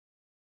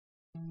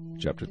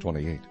Chapter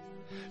 28.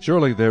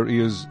 Surely there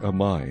is a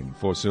mine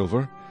for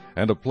silver,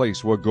 and a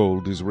place where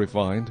gold is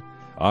refined.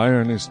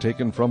 Iron is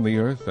taken from the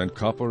earth, and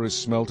copper is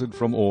smelted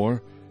from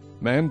ore.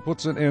 Man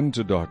puts an end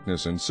to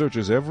darkness, and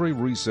searches every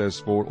recess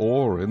for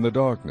ore in the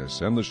darkness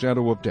and the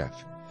shadow of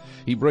death.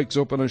 He breaks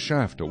open a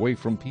shaft away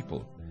from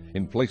people.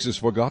 In places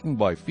forgotten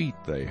by feet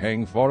they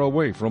hang far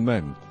away from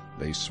men.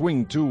 They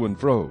swing to and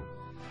fro.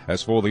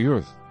 As for the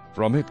earth,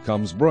 from it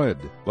comes bread,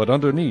 but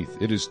underneath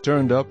it is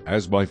turned up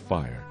as by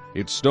fire.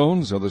 Its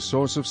stones are the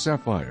source of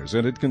sapphires,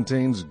 and it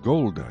contains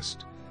gold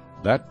dust.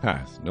 That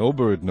path no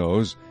bird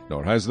knows,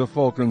 nor has the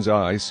falcon's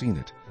eye seen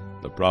it.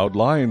 The proud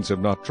lions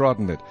have not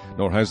trodden it,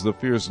 nor has the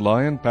fierce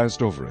lion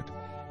passed over it.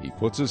 He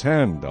puts his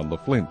hand on the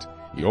flint.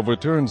 He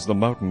overturns the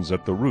mountains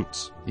at the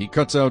roots. He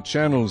cuts out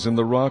channels in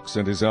the rocks,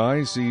 and his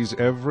eye sees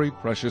every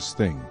precious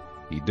thing.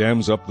 He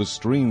dams up the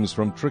streams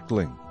from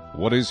trickling.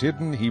 What is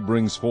hidden he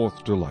brings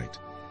forth to light.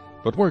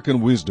 But where can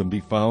wisdom be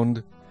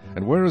found?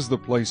 And where is the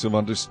place of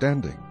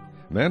understanding?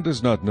 Man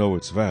does not know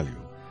its value,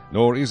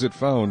 nor is it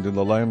found in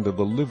the land of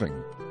the living.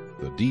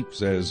 The deep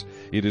says,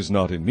 "It is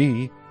not in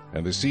me,"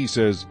 and the sea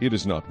says, "It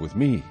is not with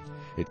me."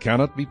 It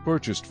cannot be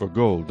purchased for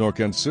gold, nor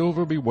can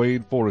silver be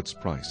weighed for its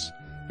price.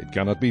 It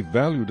cannot be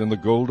valued in the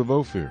gold of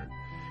Ophir,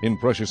 in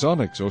precious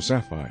onyx or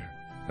sapphire.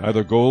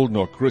 Neither gold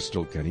nor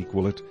crystal can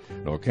equal it,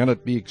 nor can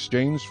it be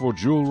exchanged for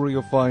jewelry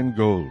of fine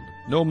gold.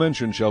 No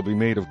mention shall be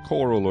made of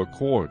coral or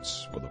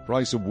quartz, for the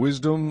price of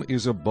wisdom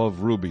is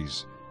above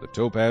rubies. The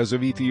topaz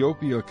of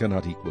Ethiopia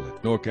cannot equal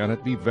it, nor can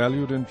it be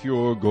valued in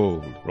pure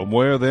gold. From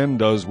where then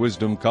does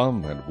wisdom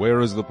come, and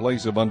where is the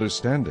place of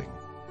understanding?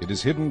 It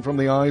is hidden from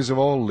the eyes of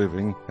all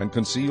living, and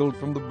concealed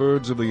from the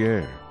birds of the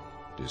air.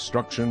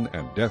 Destruction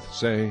and death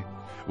say,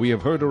 "We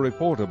have heard a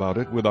report about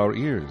it with our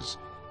ears."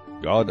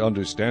 God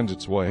understands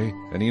its way,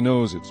 and he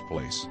knows its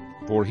place.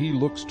 For he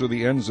looks to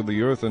the ends of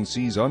the earth, and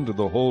sees under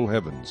the whole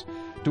heavens,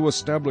 to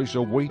establish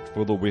a weight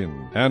for the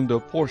wind, and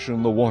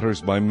apportion the waters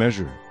by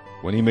measure.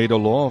 When he made a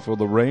law for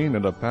the rain,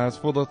 and a path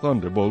for the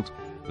thunderbolt,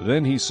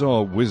 then he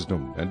saw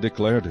wisdom, and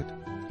declared it.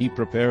 He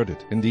prepared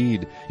it,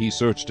 indeed, he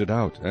searched it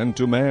out. And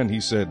to man he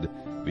said,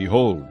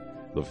 "Behold,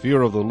 the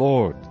fear of the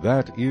Lord,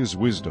 that is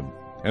wisdom,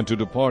 and to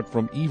depart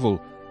from evil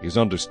is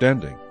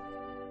understanding."